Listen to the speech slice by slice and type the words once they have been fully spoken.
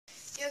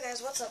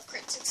guys, what's up?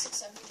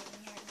 Crit667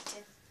 Gaming here,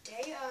 and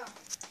today,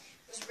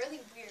 it was really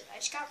weird. I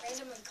just got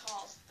randomly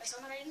called by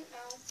someone I didn't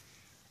know,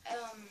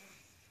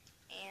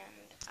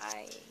 and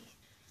I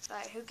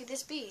thought, who could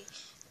this be?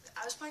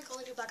 I was playing Call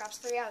of Duty Black Ops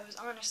 3, I was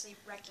honestly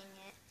wrecking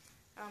it.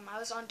 I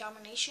was on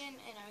Domination,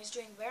 and I was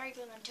doing very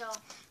good until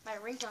my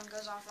ringtone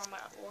goes off, and I'm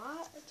like,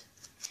 what?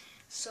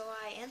 So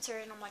I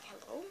answered, and I'm like,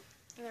 hello?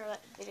 And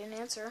they didn't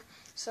answer,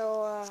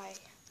 so I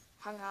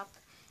hung up,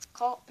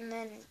 and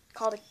then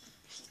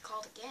he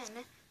called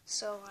again,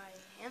 so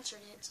I answered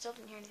it, still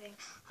didn't hear anything,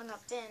 hung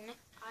up, then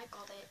I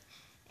called it,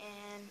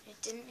 and it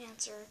didn't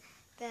answer,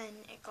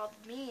 then it called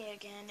me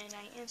again, and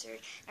I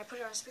answered, I put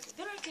it on speaker,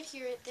 then I could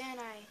hear it, then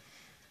I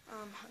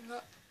hung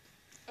up,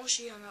 well,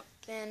 she hung up,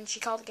 then she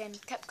called again,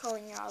 kept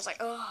calling, and I was like,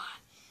 oh,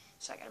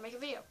 so I gotta make a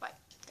video. Bye,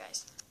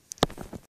 guys.